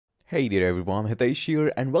Hey there everyone, Hitesh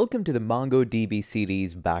here and welcome to the MongoDB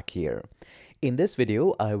series back here. In this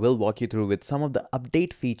video, I will walk you through with some of the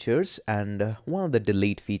update features and one of the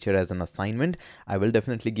delete feature as an assignment. I will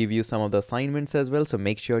definitely give you some of the assignments as well, so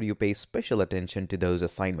make sure you pay special attention to those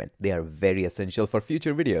assignments. They are very essential for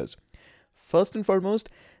future videos. First and foremost,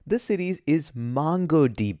 this series is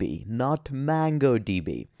MongoDB, not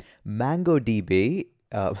MangoDB. MangoDB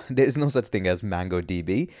there is no such thing as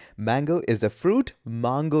MangoDB. Mango is a fruit,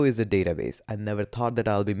 Mongo is a database. I never thought that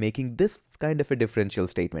I'll be making this kind of a differential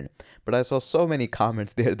statement, but I saw so many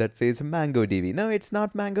comments there that says MangoDB. No, it's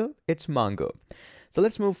not Mango, it's Mongo. So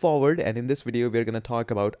let's move forward, and in this video we're going to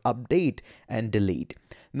talk about update and delete.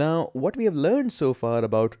 Now, what we have learned so far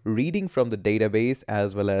about reading from the database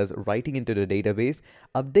as well as writing into the database,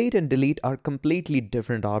 update and delete are completely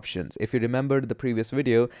different options. If you remembered the previous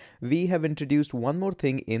video, we have introduced one more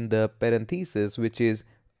thing in the parenthesis, which is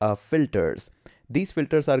filters. These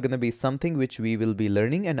filters are going to be something which we will be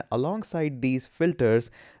learning, and alongside these filters,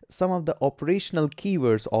 some of the operational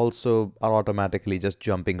keywords also are automatically just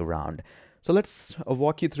jumping around. So let's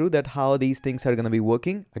walk you through that how these things are going to be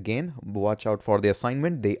working. Again, watch out for the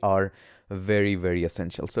assignment. They are very, very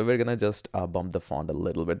essential. So we're going to just bump the font a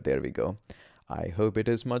little bit. There we go. I hope it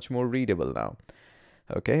is much more readable now.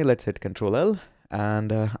 Okay, let's hit Control L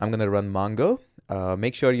and I'm going to run Mongo.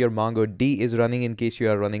 Make sure your Mongo D is running in case you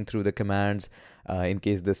are running through the commands. In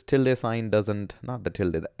case this tilde sign doesn't, not the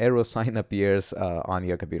tilde, the arrow sign appears on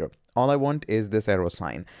your computer. All I want is this arrow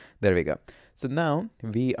sign. There we go. So now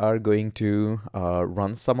we are going to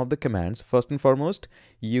run some of the commands. First and foremost,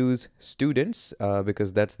 use students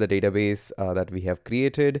because that's the database that we have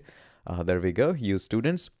created. There we go. Use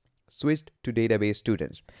students. Switch to database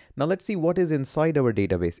students. Now let's see what is inside our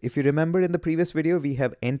database. If you remember in the previous video, we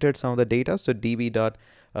have entered some of the data. So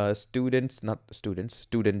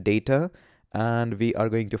student data. And we are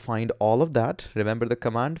going to find all of that. Remember the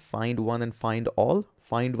command find one and find all.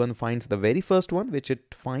 Find one finds the very first one, which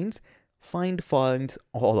it finds. Find finds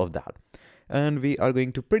all of that. And we are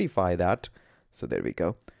going to prettify that. So there we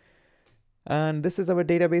go. And this is our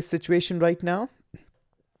database situation right now.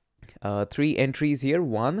 3 entries here.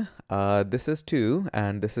 1, this is 2,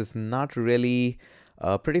 and this is not really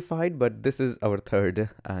prettified, but this is our third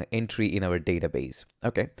entry in our database.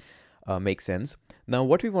 Okay. Makes sense. Now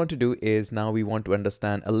what we want to do is now we want to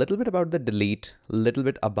understand a little bit about the delete, a little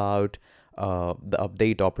bit about the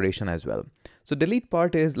update operation as well. So delete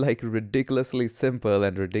part is like ridiculously simple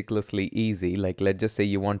and ridiculously easy. Like let's just say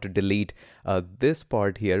you want to delete this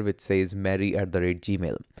part here which says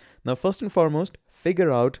mary@gmail. Now first and foremost,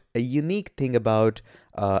 figure out a unique thing about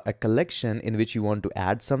a collection in which you want to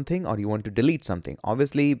add something or you want to delete something.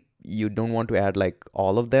 Obviously you don't want to add like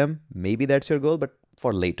all of them. Maybe that's your goal, but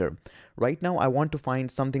for later. Right now I want to find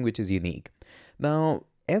something which is unique. Now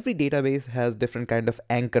every database has different kind of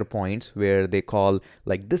anchor points where they call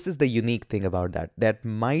like this is the unique thing about that. That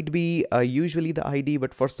might be usually the ID,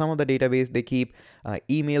 but for some of the database they keep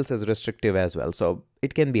emails as restrictive as well. So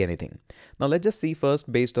it can be anything. Now let's just see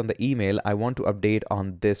first, based on the email, I want to update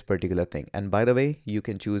on this particular thing. And by the way, you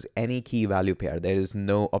can choose any key value pair. There is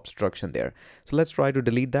no obstruction there. So let's try to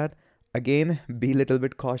delete that. Again, be a little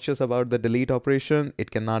bit cautious about the delete operation.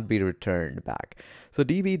 It cannot be returned back. So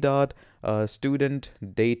db.student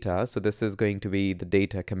data. So this is going to be the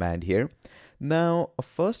data command here. Now,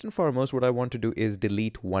 first and foremost, what I want to do is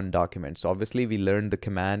delete one document. So obviously we learned the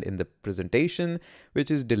command in the presentation,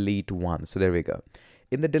 which is delete one. So there we go.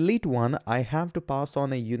 In the delete one, I have to pass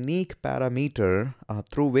on a unique parameter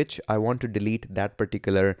through which I want to delete that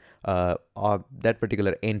particular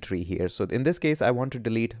entry here. So in this case, I want to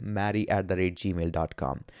delete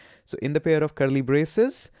mary@gmail.com. So in the pair of curly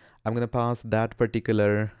braces, I'm going to pass that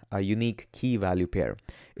particular unique key value pair.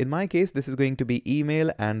 In my case, this is going to be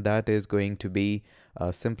email, and that is going to be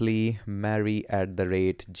simply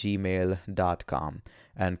mary@gmail.com,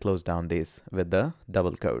 and close down this with the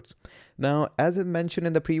double quotes. Now, as I mentioned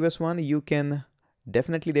in the previous one, you can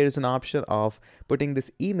definitely, there is an option of putting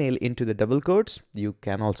this email into the double quotes. You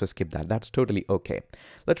can also skip that. That's totally okay.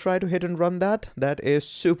 Let's try to hit and run that. That is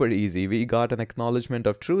super easy. We got an acknowledgement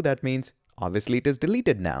of true. That means obviously it is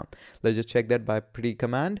deleted now. Let's just check that by pretty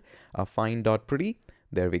command, find.pretty.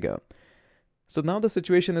 There we go. So now the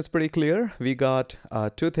situation is pretty clear. We got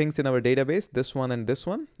 2 things in our database, this one and this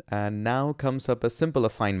one. And now comes up a simple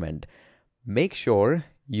assignment. Make sure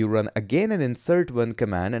you run again an insert one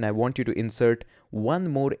command, and I want you to insert one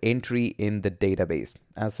more entry in the database.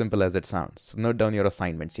 As simple as it sounds. So note down your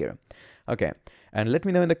assignments here. Okay. And let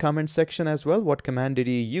me know in the comment section as well, what command did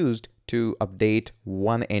you use to update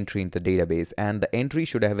one entry in the database? And the entry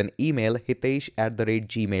should have an email,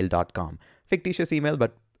 hitesh@gmail.com. Fictitious email,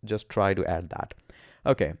 but just try to add that.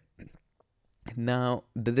 Okay, now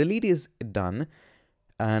the delete is done.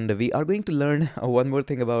 And we are going to learn one more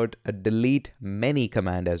thing about a delete many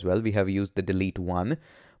command as well. We have used the delete one,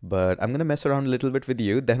 but I'm going to mess around a little bit with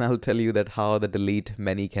you. Then I'll tell you that how the delete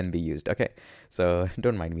many can be used. Okay, so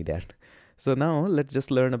don't mind me there. So now let's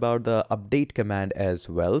just learn about the update command as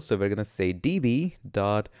well. So we're going to say db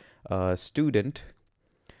dot student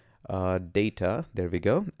data. There we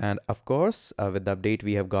go. And of course, with the update,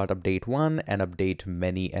 we have got update one and update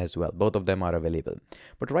many as well. Both of them are available.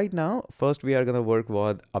 But right now, first we are going to work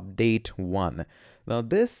with update one. Now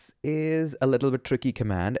this is a little bit tricky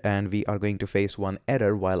command, and we are going to face one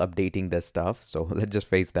error while updating this stuff. So let's just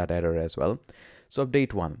face that error as well. So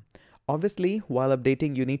update one. Obviously, while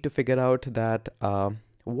updating, you need to figure out that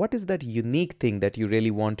what is that unique thing that you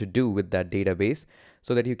really want to do with that database,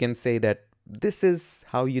 so that you can say that this is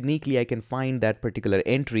how uniquely I can find that particular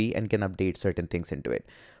entry and can update certain things into it.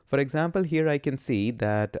 For example, here I can see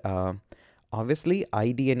that obviously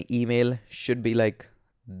ID and email should be like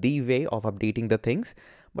the way of updating the things.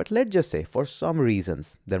 But let's just say for some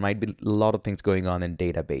reasons, there might be a lot of things going on in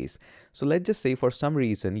database. So let's just say for some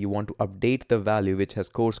reason you want to update the value which has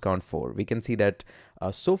course count 4. We can see that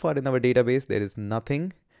so far in our database, there is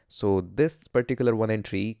nothing. So this particular one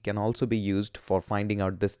entry can also be used for finding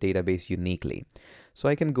out this database uniquely. So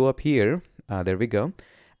I can go up here, there we go.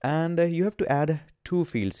 And you have to add two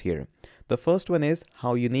fields here. The first one is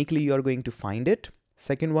how uniquely you are going to find it.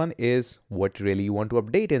 Second one is what really you want to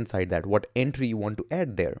update inside that, what entry you want to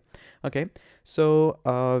add there. Okay, so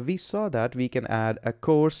we saw that we can add a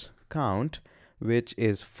course count, which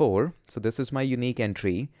is 4. So this is my unique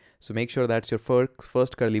entry. So make sure that's your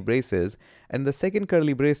first curly braces. And the second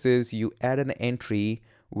curly braces, you add an entry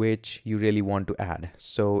which you really want to add.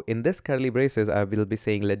 So in this curly braces, I will be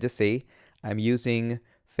saying, let's just say I'm using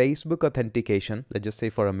Facebook authentication, let's just say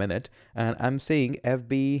for a minute, and I'm saying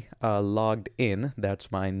FB logged in,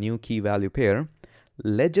 that's my new key value pair.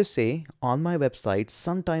 Let's just say on my website,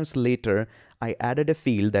 sometimes later, I added a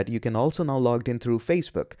field that you can also now logged in through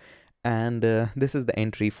Facebook. And this is the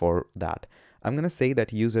entry for that. I'm going to say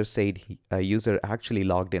that user said user actually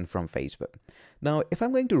logged in from Facebook. Now, if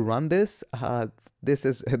I'm going to run this, this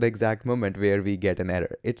is the exact moment where we get an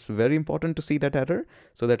error. It's very important to see that error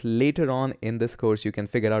so that later on in this course, you can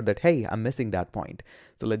figure out that, hey, I'm missing that point.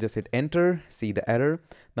 So let's just hit enter, see the error.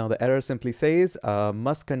 Now the error simply says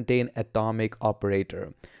must contain atomic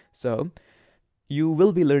operator. So you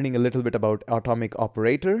will be learning a little bit about atomic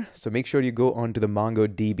operator. So make sure you go on to the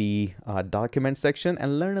MongoDB document section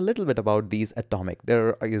and learn a little bit about these atomic.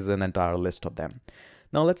 There is an entire list of them.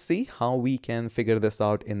 Now let's see how we can figure this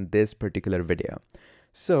out in this particular video.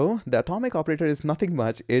 So the atomic operator is nothing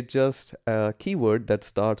much. It's just a keyword that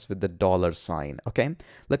starts with the $sign. Okay,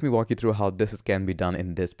 let me walk you through how this can be done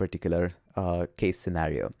in this particular case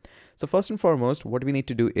scenario. So first and foremost, what we need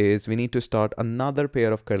to do is we need to start another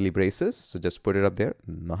pair of curly braces. So just put it up there.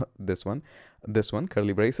 No, this one,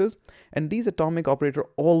 curly braces. And these atomic operator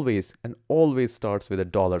always starts with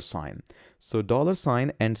a $sign. So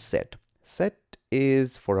 $sign and set. Set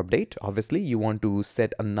is for update. Obviously, you want to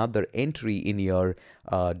set another entry in your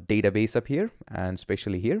database up here, and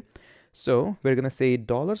especially here. So we're going to say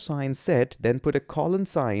 $sign set, then put a colon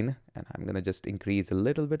sign, and I'm going to just increase a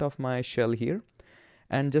little bit of my shell here,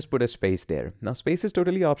 and just put a space there. Now, space is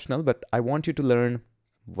totally optional, but I want you to learn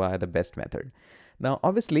via the best method. Now,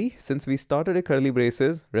 obviously, since we started a curly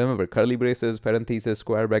braces, remember curly braces, parentheses,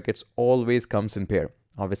 square brackets always comes in pair.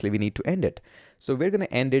 Obviously, we need to end it. So we're going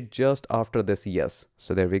to end it just after this yes.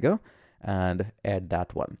 So there we go, and add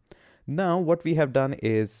that one. Now, what we have done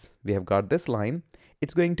is we have got this line.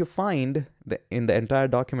 It's going to find in the entire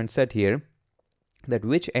document set here that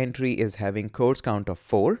which entry is having course count of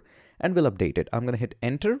 4, and we'll update it. I'm going to hit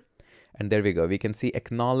enter, and there we go. We can see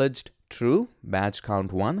acknowledged true, match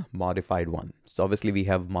count 1, modified 1. So obviously we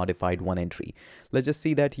have modified one entry. Let's just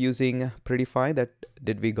see that using Prettify, that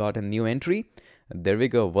did we got a new entry? There we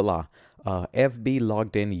go, voila. FB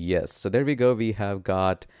logged in, yes. So there we go, we have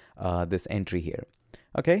got this entry here.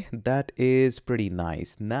 Okay, that is pretty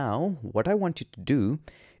nice. Now, what I want you to do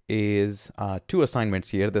is 2 assignments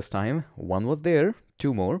here this time. One was there,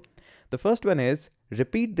 2 more. The first one is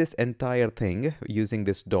repeat this entire thing using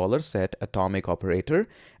this $set atomic operator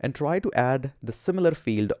and try to add the similar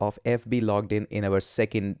field of FB logged in our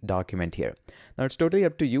second document here. Now, it's totally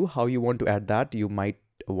up to you how you want to add that. You might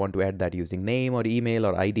want to add that using name or email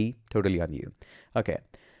or ID, totally on you. Okay,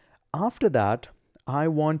 after that, I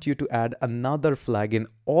want you to add another flag in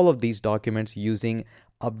all of these documents using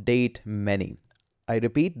update many. I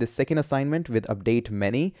repeat, the second assignment with update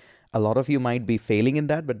many. A lot of you might be failing in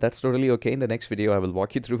that, but that's totally okay. In the next video, I will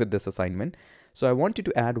walk you through with this assignment. So I want you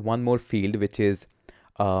to add one more field, which is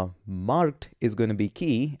marked is going to be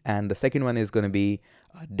key, and the second one is going to be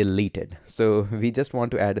deleted. So we just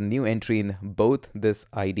want to add a new entry in both this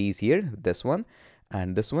IDs here, this one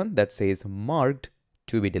and this one, that says marked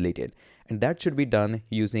to be deleted. And that should be done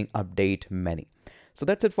using update many. So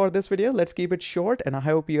that's it for this video. Let's keep it short, and I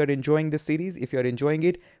hope you are enjoying this series. If you're enjoying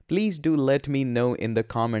it, please do let me know in the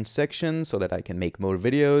comment section so that I can make more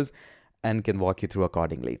videos and can walk you through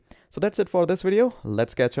accordingly. So that's it for this video.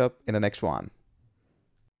 Let's catch up in the next one.